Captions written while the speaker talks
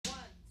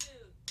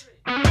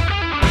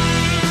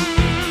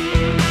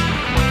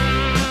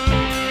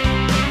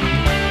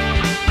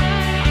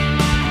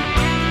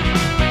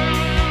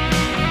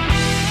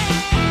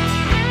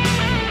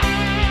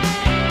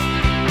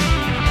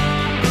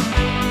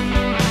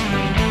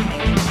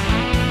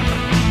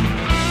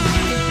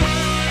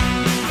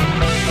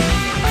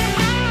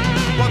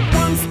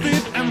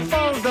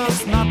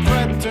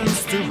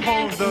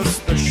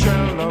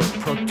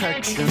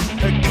protection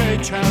a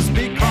cage has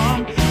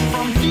become.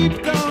 From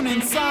deep down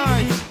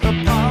inside, the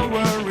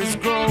power is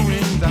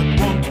growing that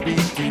won't be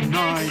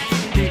denied.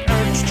 The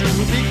urge to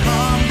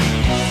become,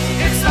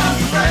 it's time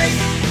to break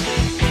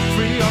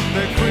free of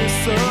the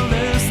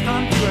chrysalis,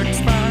 time to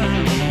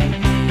expand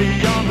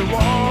beyond the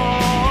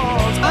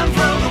walls,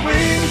 unfurl the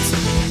wings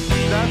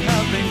that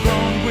have been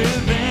grown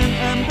within,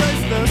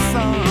 embrace the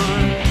sun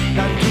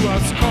that to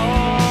us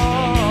calls.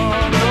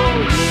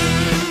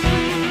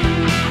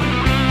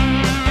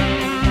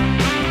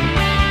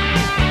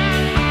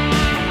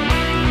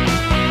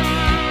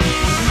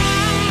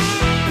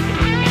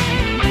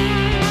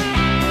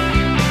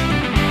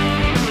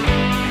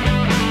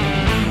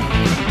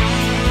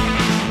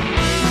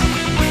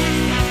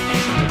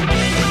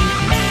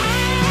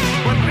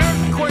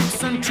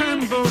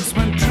 Trembles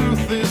when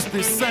truth is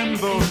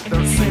dissembled.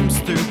 There seems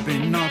to be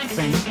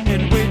nothing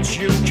in which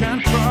you can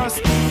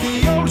trust.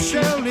 The old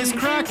shell is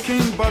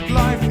cracking, but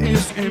life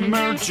is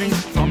emerging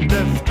from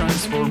death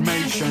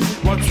transformation.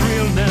 What's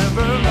real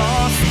never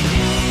lost.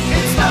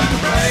 It's time to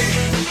break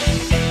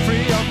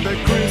free of the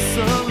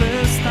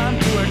chrysalis, time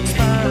to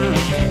expand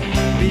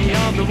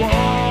beyond the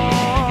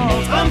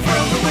walls,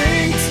 unfurl the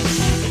wings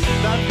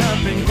that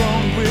have been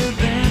grown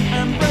within,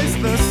 embrace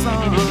the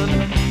sun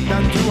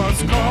that to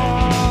us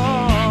calls.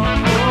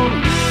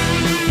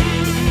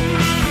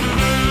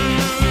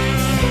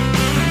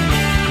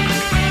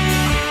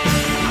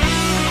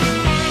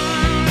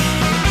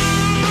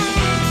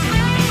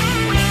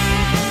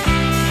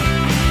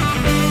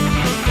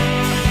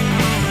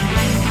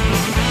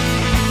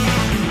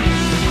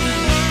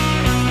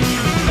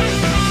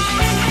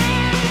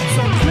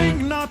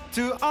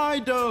 To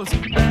idols,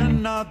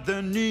 bend not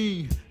the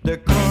knee. The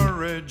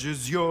courage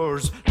is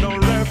yours, no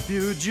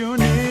refuge you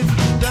need.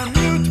 The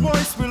mute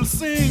voice will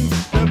sing,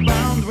 the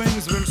bound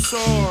wings will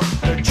soar.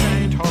 The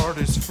chained heart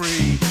is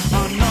free,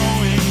 unknown.